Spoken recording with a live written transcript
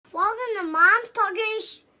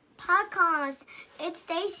Talkish podcast. It's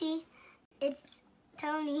Stacy. It's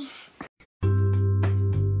Tony.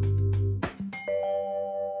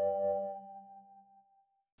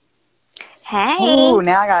 Hey. Ooh,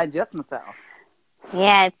 now I gotta adjust myself.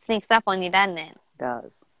 Yeah, it sneaks up on you, doesn't it? It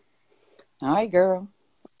does. All right, girl.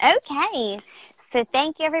 Okay. So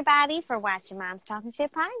thank you, everybody, for watching Mom's Talking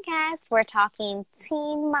Shit podcast. We're talking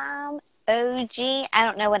Teen Mom OG. I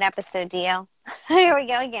don't know what episode deal. Here we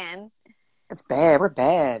go again. It's bad. We're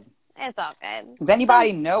bad. It's all good. Does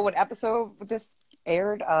anybody know what episode just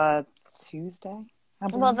aired Tuesday?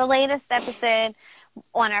 Well, the latest episode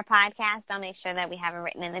on our podcast, I'll make sure that we have it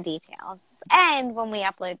written in the details. And when we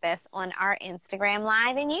upload this on our Instagram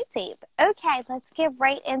Live and YouTube. Okay, let's get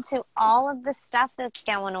right into all of the stuff that's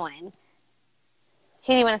going on.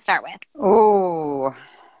 Who do you want to start with? Ooh.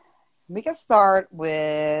 We can start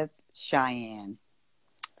with Cheyenne.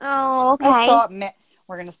 Oh, okay.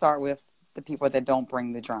 We're going to start with the people that don't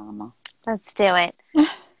bring the drama. Let's do it.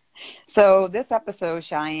 So this episode,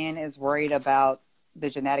 Cheyenne is worried about the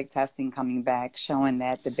genetic testing coming back, showing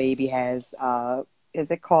that the baby has, is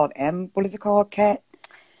it called what is it called? Cat?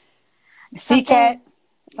 C-cat?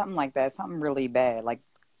 Something like that. Something really bad. Like,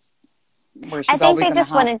 where she's always in the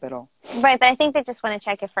hospital. Right, but I think they just want to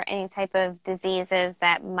check it for any type of diseases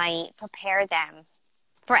that might prepare them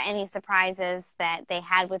for any surprises that they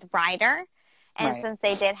had with Ryder. And since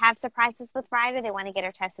they did have surprises with Ryder, they want to get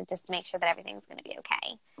her tested just to make sure that everything's going to be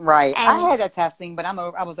okay. Right. And I had that testing, but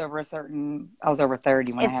I was over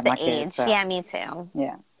 30 when I had my kids. It's the age. So. Yeah, me too.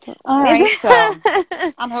 Yeah. All right. So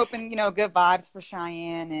I'm hoping, good vibes for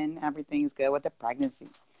Cheyenne and everything's good with the pregnancy.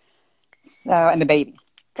 So, and the baby.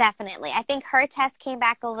 Definitely. I think her test came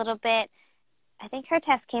back a little bit. I think her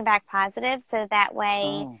test came back positive. So that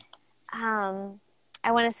way,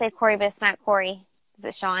 I want to say Corey, but it's not Corey. Is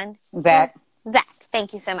it Sean? Zach. Zach,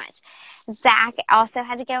 thank you so much. Zach also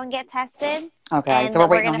had to go and get tested. Okay, and so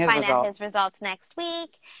we're going to find out his results next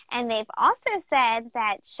week. And they've also said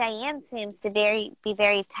that Cheyenne seems to be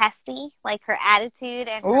very testy, like her attitude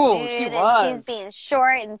and her mood. And she's being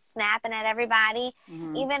short and snapping at everybody.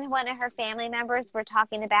 Mm-hmm. Even one of her family members were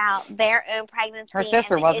talking about their own pregnancy her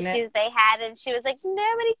sister, and the issues they had. And she was like,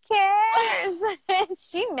 nobody cares. And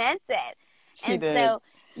she meant it. She did. So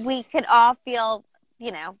we could all feel,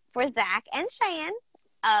 for Zach and Cheyenne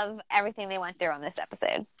of everything they went through on this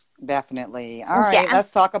episode. Definitely. All right, let's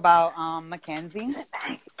talk about Mackenzie.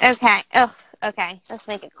 Okay. Oh, okay. Let's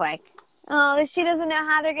make it quick. Oh, she doesn't know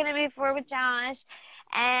how they're going to move forward with Josh.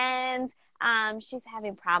 And she's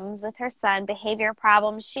having problems with her son, behavior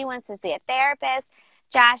problems. She wants to see a therapist.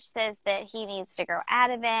 Josh says that he needs to grow out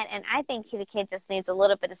of it. And I think the kid just needs a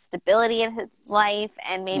little bit of stability in his life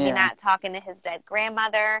and maybe not talking to his dead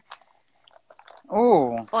grandmother.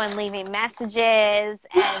 Ooh. On leaving messages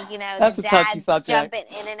and, that's the dad jumping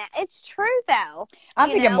in and out. It's true, though.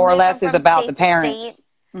 I think it more or less is about the parents.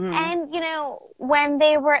 Mm-hmm. And, when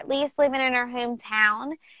they were at least living in our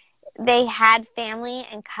hometown, they had family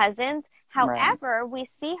and cousins. However, we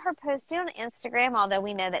see her posting on Instagram, although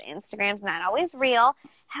we know that Instagram's not always real,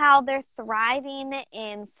 how they're thriving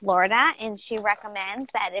in Florida. And she recommends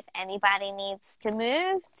that if anybody needs to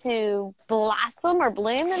move to blossom or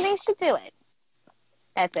bloom, then they should do it.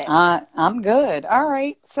 That's it. I'm good. All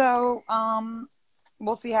right. So,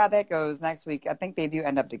 we'll see how that goes next week. I think they do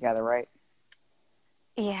end up together, right?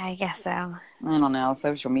 Yeah, I guess so. I don't know,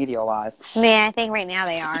 social media wise. Yeah, I think right now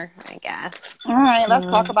they are, I guess. All right, let's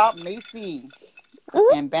talk about Macy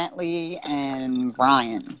and Bentley and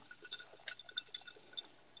Brian.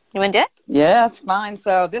 You want to do it? Yeah, it's fine.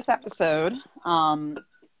 So this episode,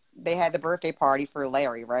 they had the birthday party for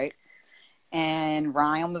Larry, right? And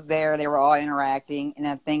Ryan was there. They were all interacting. And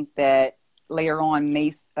I think that later on,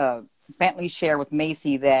 Bentley shared with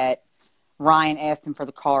Macy that Ryan asked him for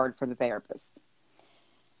the card for the therapist.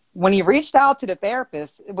 When he reached out to the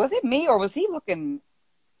therapist, was it me or was he looking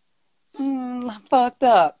fucked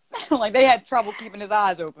up? Like they had trouble keeping his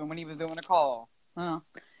eyes open when he was doing a call.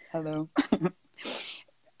 Hello.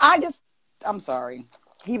 I'm sorry.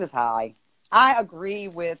 He was high. I agree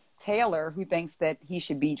with Taylor, who thinks that he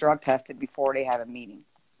should be drug tested before they have a meeting.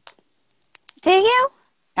 Do you?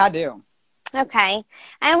 I do. Okay.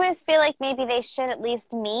 I almost feel like maybe they should at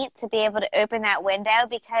least meet to be able to open that window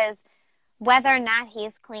because whether or not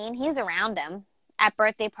he's clean, he's around him at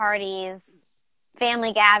birthday parties,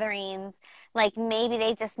 family gatherings. Like maybe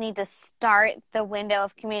they just need to start the window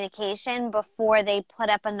of communication before they put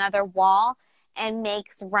up another wall and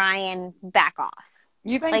makes Ryan back off.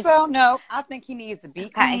 You think Like, so? No, I think he needs to be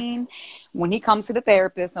okay. clean. When he comes to the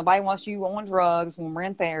therapist, nobody wants you on drugs when we're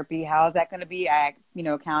in therapy. How is that going to be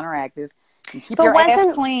counteractive? You keep But your ass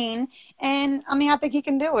wasn't clean. And I mean, I think he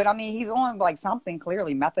can do it. I mean, he's on like something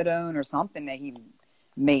clearly, methadone or something that he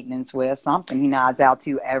maintenance with, something he nods out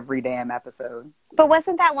to every damn episode. but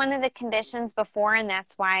wasn't that one of the conditions before, and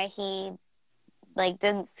that's why he like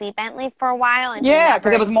didn't see Bentley for a while, and he Yeah,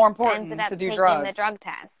 because never it was more ended important up to do taking drugs. the drug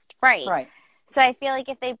test. Right. Right. So I feel like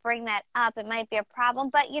if they bring that up, it might be a problem.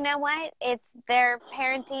 But you know what? It's their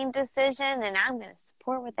parenting decision, and I'm going to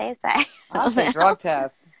support what they say. I'll say drug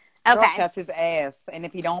test. Okay. Drug test his ass. And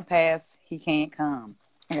if he don't pass, he can't come.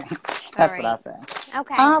 That's what I say.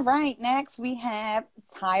 Okay. All right. Next, we have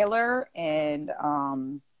Tyler and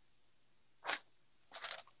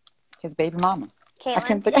his baby mama. Caitlin. I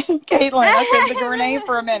couldn't think of her name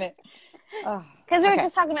for a minute. Because we were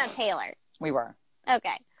just talking about Taylor. We were.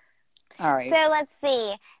 Okay. All right. So let's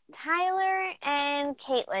see. Tyler and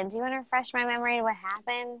Caitlin. Do you want to refresh my memory of what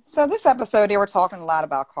happened? So this episode, they were talking a lot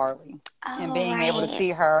about Carly and being able to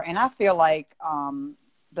see her. And I feel like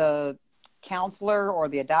the counselor or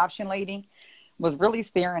the adoption lady was really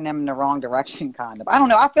steering them in the wrong direction, kind of. I don't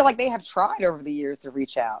know. I feel like they have tried over the years to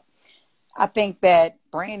reach out. I think that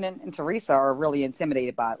Brandon and Teresa are really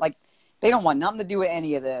intimidated by it. Like, they don't want nothing to do with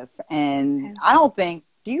any of this. And I don't think,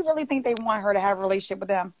 do you really think they want her to have a relationship with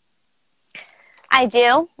them? I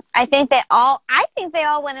do. I think they all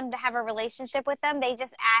want him to have a relationship with them. They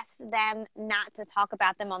just asked them not to talk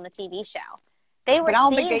about them on the TV show. They were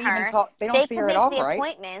seeing her. They don't see her at all, right?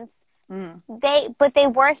 Appointments. Mm-hmm. They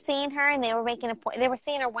were seeing her, and they were making they were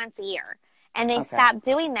seeing her once a year. And they stopped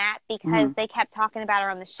doing that because they kept talking about her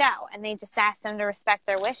on the show. And they just asked them to respect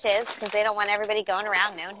their wishes because they don't want everybody going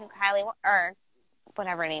around knowing who Kylie or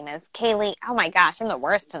whatever her name is. Kaylee. Oh, my gosh. I'm the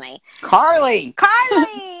worst tonight. Carly.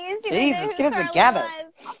 Jesus, get it together.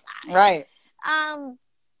 Right. I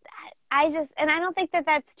don't think that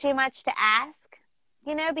that's too much to ask,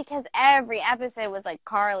 because every episode was like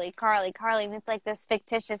Carly. And it's like this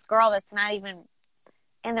fictitious girl that's not even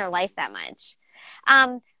in their life that much.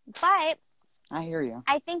 But I hear you.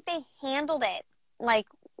 I think they handled it like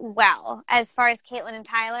well as far as Caitlin and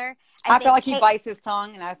Tyler. I feel like he bites his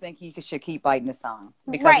tongue, and I think he should keep biting his tongue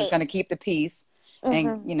because it's going to keep the peace.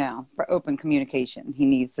 And, for open communication, he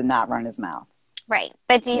needs to not run his mouth. Right.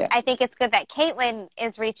 But I think it's good that Caitlin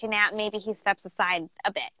is reaching out. Maybe he steps aside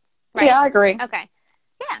a bit. Right? Yeah, I agree. Okay.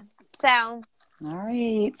 Yeah. So. All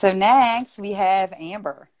right. So next we have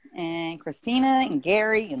Amber and Christina and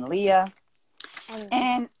Gary and Leah.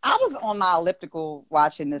 And I was on my elliptical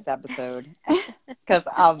watching this episode because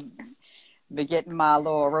I've been getting my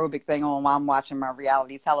little aerobic thing on while I'm watching my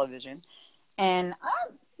reality television. And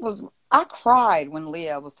I cried when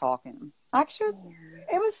Leah was talking. Actually,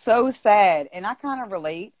 it was so sad. And I kind of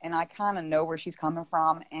relate and I kind of know where she's coming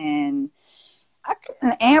from. And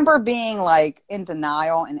Amber being like in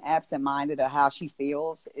denial and absent-minded of how she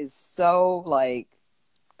feels is so like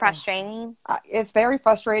frustrating. It's very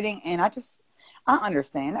frustrating. And I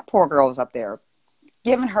understand that poor girl was up there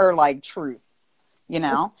giving her like truth,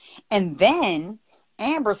 and then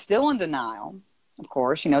Amber's still in denial, of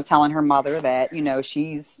course, telling her mother that,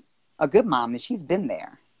 she's a good mom and she's been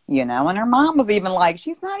there, and her mom was even like,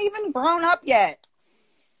 she's not even grown up yet.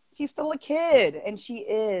 She's still a kid, and she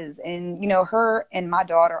is. And, her and my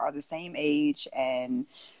daughter are the same age, and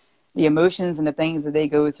the emotions and the things that they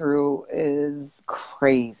go through is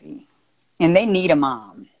crazy. And they need a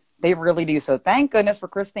mom. They really do. So thank goodness for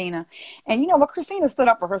Christina. And you know what? Christina stood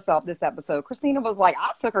up for herself this episode. Christina was like,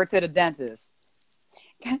 I took her to the dentist.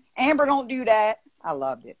 Amber, don't do that. I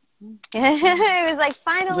loved it. It was like,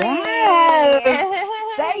 finally. Yes.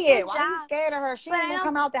 Say it. Why are you scared of her? She ain't going to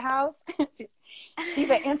come out the house.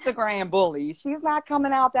 She's an Instagram bully. She's not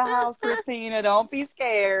coming out the house, Christina. Don't be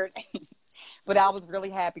scared. But I was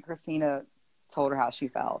really happy Christina told her how she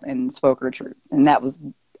felt and spoke her truth. And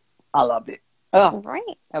I loved it. Oh,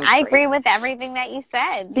 right. I agree with everything that you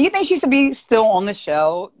said. Do you think she should be still on the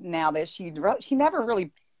show now that she never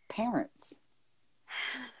really parents?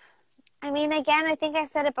 I mean, again, I think I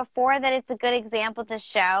said it before that it's a good example to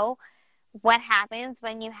show what happens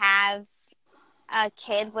when you have a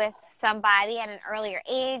kid with somebody at an earlier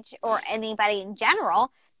age or anybody in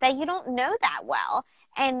general that you don't know that well.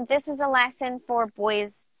 And this is a lesson for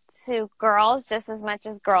boys to girls just as much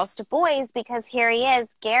as girls to boys, because here he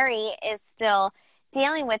is, Gary is still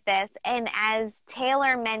dealing with this. And as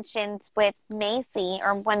Taylor mentioned with Macy,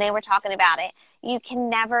 or when they were talking about it, you can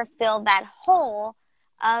never fill that hole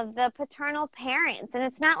of the paternal parents. And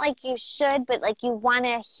it's not like you should, but like you want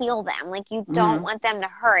to heal them. Like you don't want them to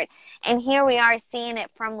hurt. And here we are seeing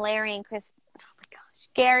it from Larry and Chris. Oh my gosh.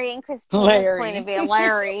 Gary and Christina's Larry. point of view.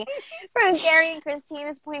 Larry. From Gary and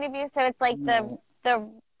Christina's point of view. So it's like the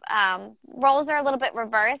roles are a little bit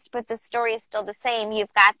reversed, but the story is still the same.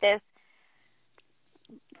 You've got this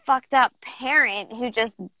fucked up parent who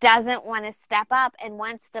just doesn't want to step up and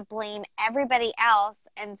wants to blame everybody else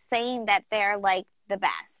and saying that they're like the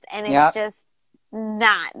best. And it's just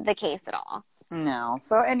not the case at all. No.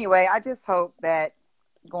 So anyway, I just hope that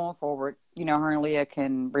going forward, you know, her and Leah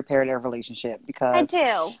can repair their relationship, because I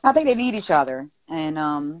do. I think they need each other. And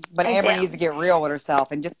but Amber needs to get real with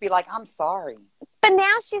herself and just be like, I'm sorry. But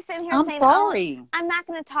now she's sitting here saying, sorry. "Oh, I'm not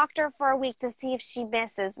going to talk to her for a week to see if she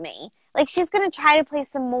misses me." Like, she's going to try to play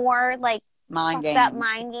some more like mind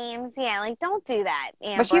games. Yeah, like, don't do that,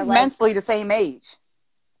 Amber. But she's mentally the same age.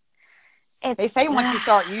 They say once you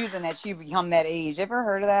start using that, you become that age. Ever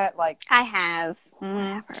heard of that? Like, I have.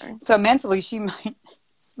 So mentally, she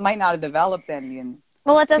might not have developed any, and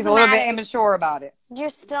well, it doesn't she's a little matter. bit immature about it. You're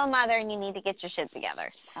still a mother, and you need to get your shit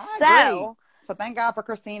together. So thank God for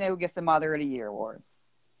Christina, who gets the Mother of the Year award.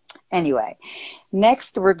 Anyway,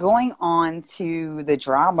 next we're going on to the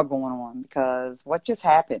drama going on, because what just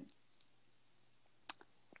happened?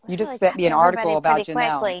 You just sent me an article about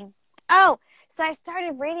Janelle. Quickly. Oh, so I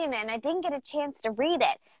started reading it, and I didn't get a chance to read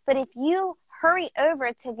it. But if you hurry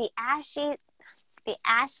over to the Ashley's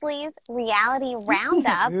Reality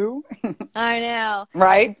Roundup, I know,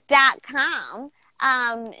 right? .com,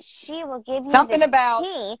 she will give you something the about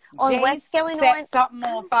tea on Jace what's going set on. Something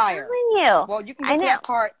on fire. You. Well, you can get to that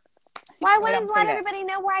part. Why wouldn't let everybody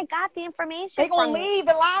know where I got the information They're going to leave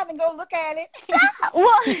it live and go look at it.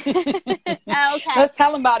 Okay. Let's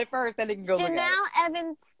tell them about it first, then they can go look at it. Janelle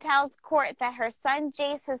Evans tells court that her son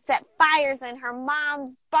Jace has set fires in her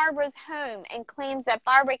mom's, Barbara's, home, and claims that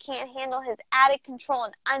Barbara can't handle his out of control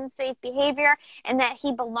and unsafe behavior, and that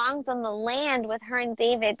he belongs on the land with her and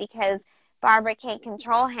David because Barbara can't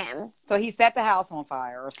control him. So he set the house on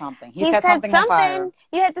fire or something. He set something on fire.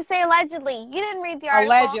 You had to say allegedly. You didn't read the article.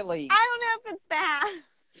 Allegedly. I don't know if it's the house.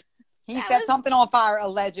 He set something on fire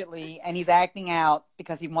allegedly, and he's acting out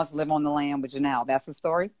because he wants to live on the land with Janelle. That's the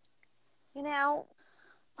story? You know,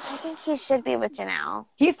 I think he should be with Janelle.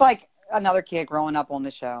 He's like another kid growing up on the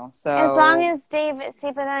show. So as long as David, see,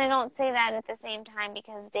 but then I don't say that at the same time,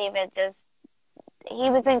 because David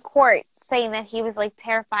he was in court saying that he was like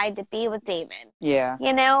terrified to be with David. Yeah.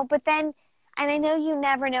 You know, but then, and I know you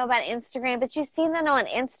never know about Instagram, but you see them on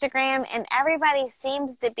Instagram and everybody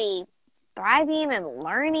seems to be thriving and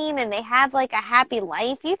learning and they have like a happy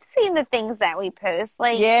life. You've seen the things that we post.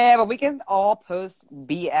 Like, yeah, but we can all post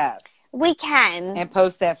BS. We can. And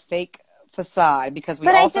post that fake facade, because we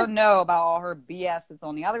also know about all her BS that's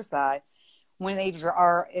on the other side when they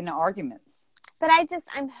are in arguments. But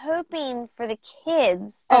I'm hoping for the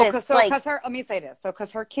kids. Because let me say this. So,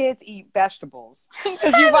 because her kids eat vegetables. I'm so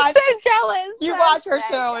jealous. You watch her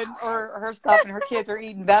show or her stuff, and her kids are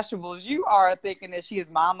eating vegetables. You are thinking that she is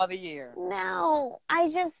Mom of the Year. No, you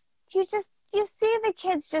see the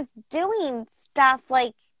kids just doing stuff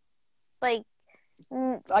like a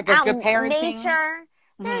good parenting. Nature.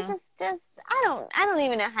 They're just I don't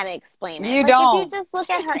even know how to explain it. You don't. If you just look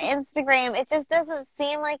at her Instagram, it just doesn't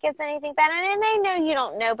seem like it's anything bad. And I know you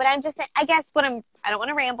don't know, but I'm just saying, I guess I don't want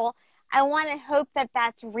to ramble. I want to hope that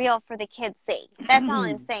that's real for the kids' sake. That's all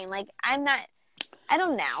I'm saying. Like, I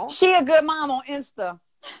don't know. She a good mom on Insta.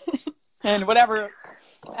 And whatever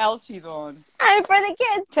else she's on. For the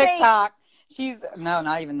kids' TikTok. Sake. No,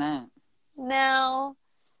 not even that. No.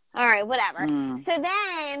 All right, whatever.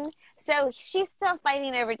 So she's still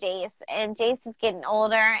fighting over Jace, and Jace is getting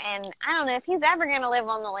older, and I don't know if he's ever going to live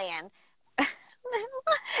on the land.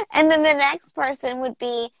 And then the next person would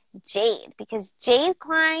be Jade, because Jade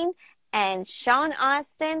Klein and Sean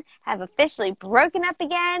Austin have officially broken up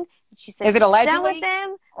again. She said, "Is it allegedly done with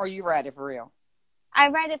them?" Or you read it for real? I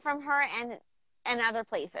read it from her and other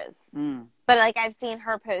places. But like I've seen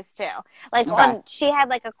her post too. Like she had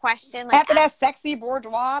like a question like after that sexy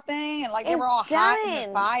bourgeois thing, and like they were all hot in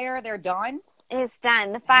the fire. They're done. It's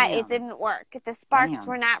done. The fire it didn't work. The sparks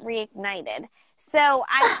were not reignited. So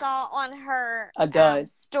I saw on her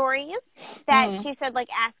stories that she said like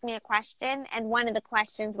ask me a question, and one of the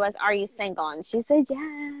questions was, "Are you single?" And she said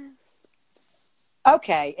yes.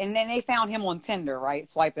 Okay, and then they found him on Tinder, right?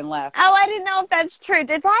 Swiping left. Oh, I didn't know if that's true.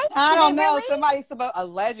 Did they? I don't know. Really? Somebody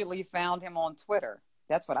allegedly found him on Twitter.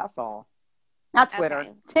 That's what I saw. Not Twitter.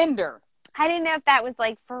 Okay. Tinder. I didn't know if that was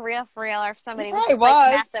like for real, or if somebody was just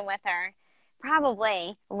like messing with her.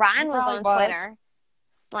 Probably. Ron was on Twitter,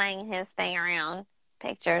 slaying his thing around,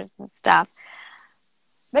 pictures and stuff.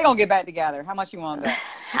 They're going to get back together. How much you want that?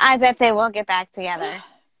 I bet they will get back together.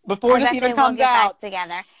 before I this bet even they will comes get back out.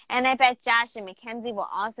 together. And I bet Josh and Mackenzie will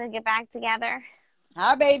also get back together.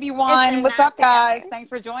 Hi, baby If one. they're What's not up, guys? together. Thanks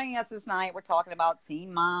for joining us this night. We're talking about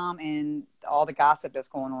Teen Mom and all the gossip that's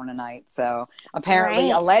going on tonight. So apparently,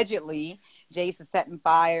 Right. allegedly, Jace is setting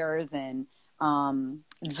fires, and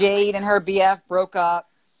Jade and her BF broke up,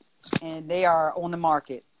 and they are on the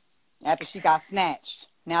market after she got snatched.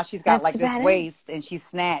 Now she's got That's like this about it. waist, and she's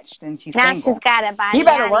snatched, and she's Now she's single. got a He body,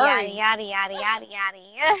 better yada, yada, worry. yada, yada, yada,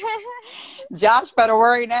 yada. Josh better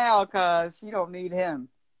worry now, because she don't need him.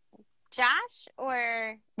 Josh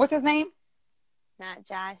or What's his name? not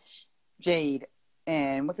Josh? Jade.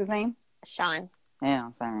 And what's his name? Sean.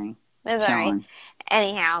 Yeah, sorry. That's all right. Sean.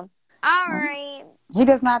 Anyhow. All right. He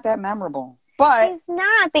does not that memorable. But He's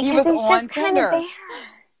not he because was he's on just kind of Tinder. there.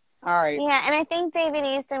 All right. Yeah, and I think David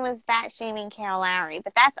Easton was fat shaming Carol Lowry,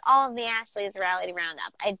 but that's all of the Ashley's Reality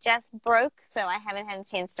Roundup. I just broke, so I haven't had a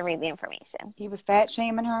chance to read the information. He was fat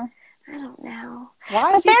shaming her? I don't know.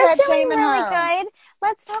 Why But is he they're fat doing shaming really her? good.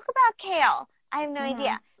 Let's talk about Kale. I have no Mhm.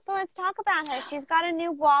 idea. But let's talk about her. She's got a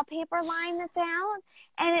new wallpaper line that's out,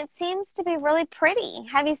 and it seems to be really pretty.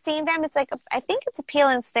 Have you seen them? It's like, I think it's a peel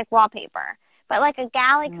and stick wallpaper, but like a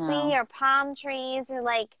galaxy No. or palm trees or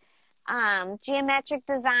like geometric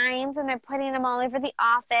designs, and they're putting them all over the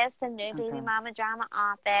office, the new Baby Okay. Mama Drama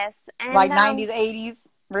office. And, Like 90s, 80s?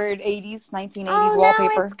 Weird 80s, 1980s oh,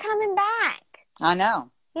 wallpaper? no, it's coming back. I know.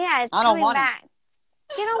 Yeah, it's I don't coming want back.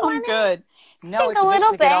 You don't I'm want it? good. No, think it's a a bitch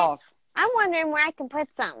little to get bit. off. I'm wondering where I can put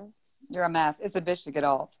some. You're a mess. It's a bitch to get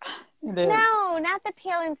off. It is. No, not the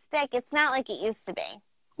peel and stick. It's not like it used to be.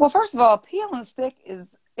 Well, first of all, peel and stick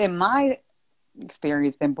is, in my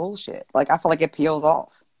experience, been bullshit. Like, I feel like it peels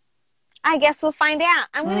off. I guess we'll find out.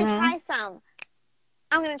 I'm going to Mhm. try some.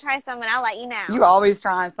 I'm going to try some, and I'll let you know. You always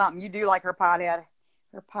trying something. You do like her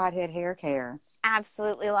pothead hair care.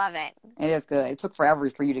 Absolutely love it. It is good. It took forever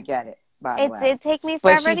for you to get it, by the It way. did take me But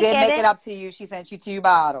forever she to did get make it. it up to you. She sent you 2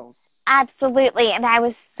 bottles. Absolutely, and I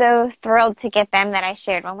was so thrilled to get them that I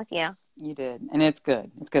shared one with you. You did. And it's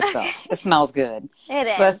good. It's good stuff. It smells good. It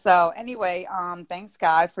is. But so anyway, thanks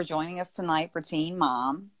guys for joining us tonight for Teen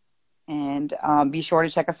Mom. And be sure to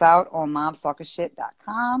check us out on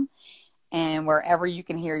momstalkingshit.com and wherever you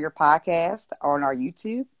can hear your podcast or on our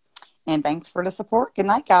YouTube. And thanks for the support. Good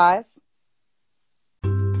night, guys.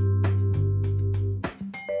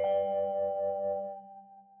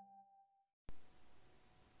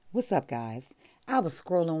 What's up, guys? I was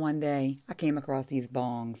scrolling one day. I came across these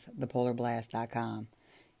bongs, thepolarblast.com.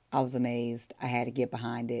 I was amazed. I had to get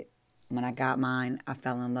behind it. When I got mine, I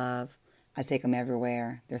fell in love. I take them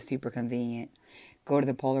everywhere. They're super convenient. Go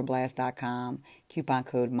to thepolarblast.com, coupon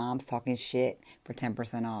code MomsTalkingShit for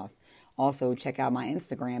 10% off. Also, check out my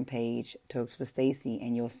Instagram page, Tokes with Stacy,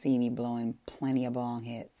 and you'll see me blowing plenty of bong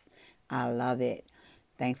hits. I love it.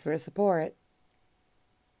 Thanks for the support.